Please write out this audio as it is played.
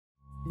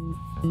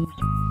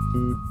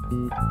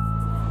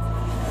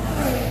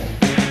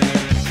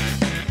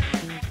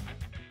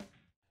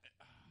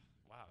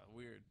Wow,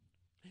 weird.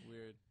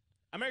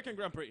 American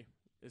Grand Prix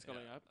is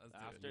coming up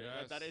after.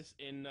 That is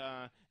in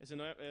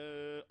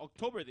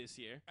October this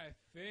year. I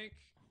think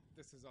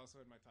this is also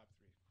in my top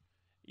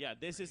 3. Yeah,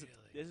 this is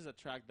a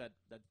track that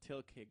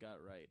Tilke got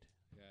right.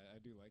 Yeah, I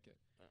do like it.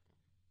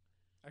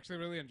 Actually,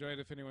 really enjoyed it.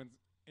 If anyone's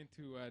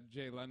into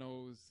Jay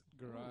Leno's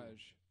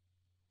Garage,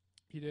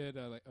 he did.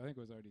 I think it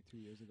was already 2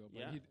 years ago.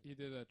 But he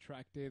did a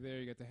track day there.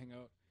 You get to hang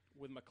out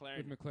with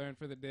McLaren.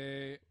 For the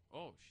day.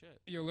 Oh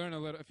shit! You learn a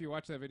little. If you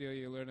watch that video,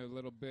 you learn a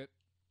little bit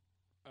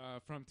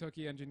from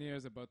Tilke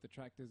engineers about the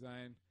track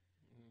design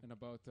and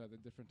about the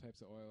different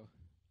types of oil.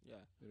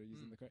 Yeah, that are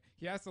used in the car.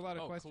 He asked a lot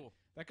of questions. Cool.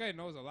 That guy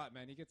knows a lot,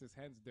 man. He gets his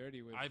hands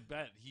dirty with. I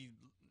bet he.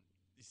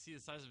 You see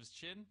the size of his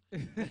chin?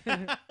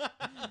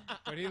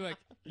 But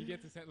he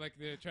gets his head,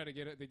 they try to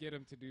get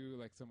him to do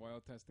like some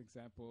oil testing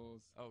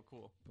samples. Oh,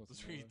 cool.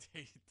 That's where you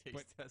taste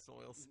test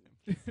oil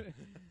samples.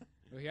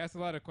 Well, he asked a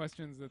lot of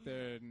questions that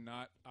they're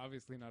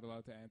obviously not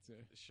allowed to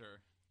answer. Sure.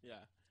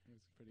 Yeah. It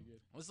was pretty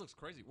good. Well, this looks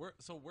crazy. Where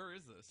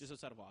is this? Just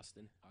outside of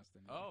Austin.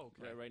 Yeah. Oh,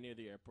 okay. Right near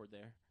the airport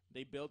there.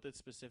 They built it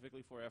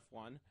specifically for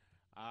F1.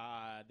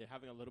 They're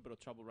having a little bit of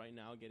trouble right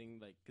now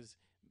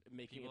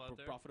making it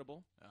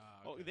profitable.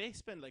 Okay. They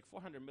spend like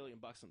 $400 million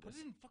on this. Put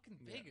it in fucking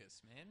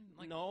Vegas, man.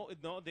 No,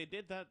 they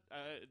did that.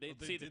 The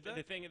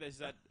thing is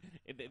that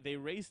they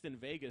raced in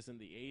Vegas in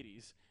the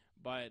 80s,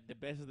 but the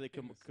best that they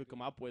could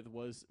come up with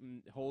was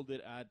hold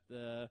it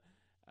in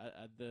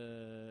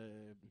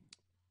the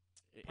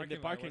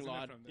parking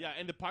lot. Yeah,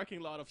 in the parking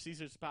lot of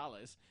Caesar's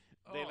Palace.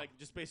 Oh. They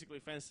just basically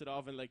fenced it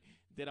off and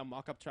did a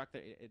mock-up track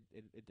that it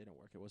didn't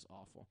work. It was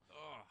awful.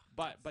 Oh,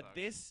 but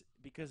there's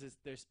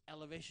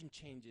elevation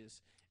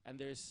changes and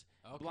there's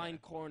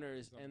blind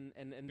corners and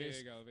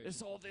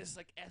there's all this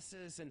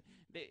S's and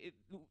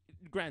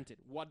granted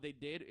what they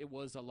did, it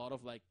was a lot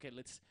of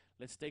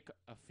let's take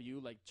a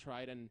few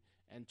tried and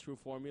true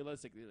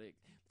formulas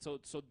so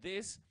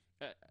this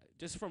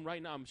just from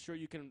right now, I'm sure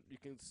you can.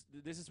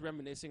 This is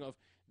reminiscing of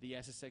the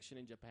SS section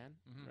in Japan,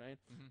 right?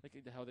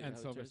 How they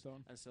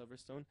Silverstone. And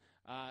Silverstone.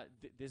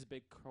 This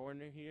big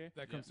corner here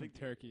that comes from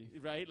Turkey,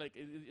 right?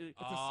 You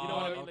know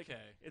what I mean?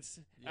 It's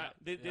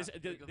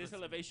this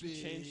elevation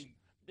change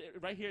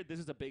right here. This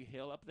is a big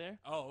hill up there.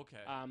 Oh,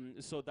 okay.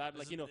 So that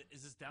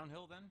is this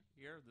downhill then?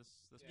 Here,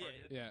 this part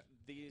here? Yeah.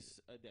 These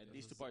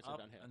two parts are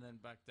downhill, and then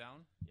back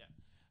down. Yeah.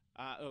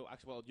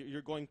 Actually, well,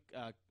 you're going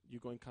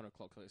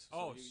counterclockwise.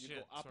 Oh, so you shit!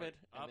 Go up and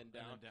then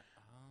down.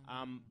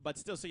 But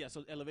still, so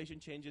elevation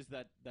changes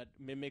that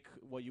mimic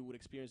what you would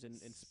experience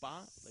in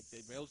Spa, like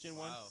the Belgian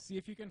one. See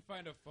if you can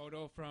find a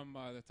photo from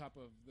the top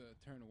of the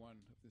turn 1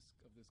 of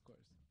this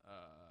course.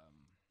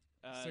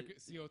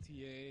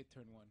 COTA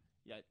turn 1.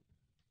 Yeah,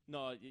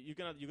 no, you're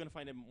gonna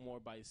find it more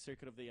by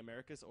Circuit of the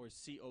Americas or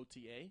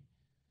COTA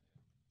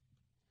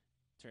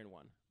turn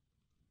 1.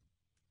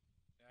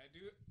 I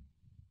do.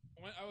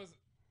 When I was.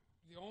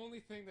 The only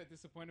thing that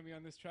disappointed me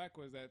on this track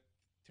was that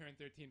turn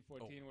 13,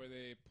 14, where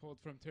they pulled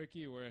from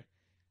Turkey, where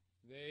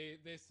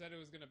they said it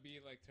was going to be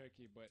like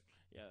Turkey, but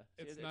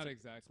it's not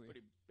exactly. It's a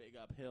pretty big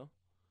uphill.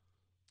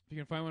 If you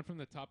can find one from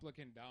the top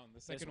looking down,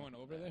 the second one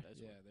over there.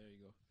 Yeah, there you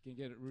go. You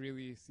can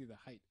really see the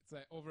height. It's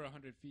like over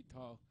 100 feet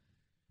tall.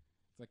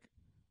 It's like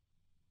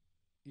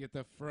you get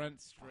the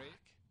front straight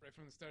right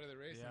from the start of the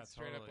race and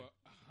straight up a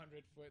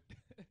 100-foot.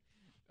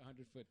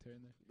 100-foot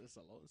turn there. This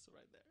Alonso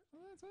right there.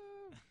 What's up?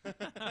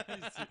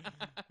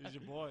 He's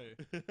your boy.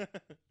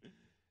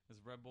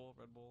 It's Red Bull.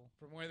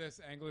 From where this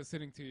angle is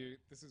sitting to you,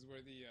 this is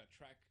where the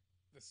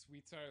the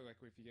suites are. Like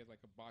if you get like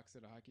a box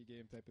at a hockey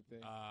game type of thing.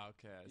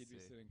 Okay. You'd be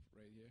sitting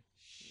right here.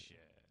 Shit.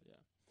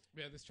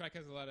 Yeah, this track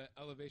has a lot of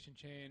elevation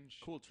change.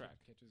 Cool track.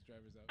 Catches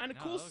drivers out. And a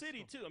cool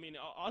city too. I mean,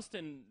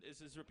 Austin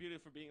is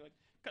reputed for being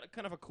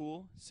kind of a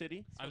cool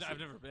city. I've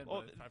never been,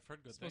 but I've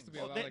heard good things. It's supposed to be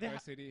a lot like our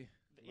city.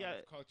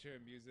 Culture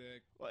and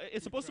music. Well,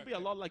 it's supposed to be a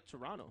lot like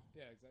Toronto.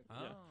 Yeah, exactly.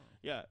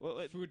 Yeah.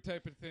 Well, food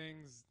type of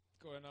things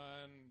going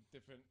on,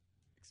 different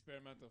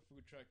experimental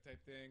food truck type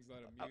things, a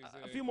lot of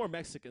music. A few more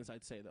Mexicans,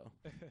 I'd say, though.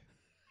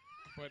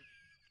 But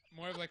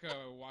more of like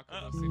a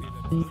walkable city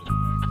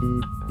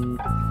than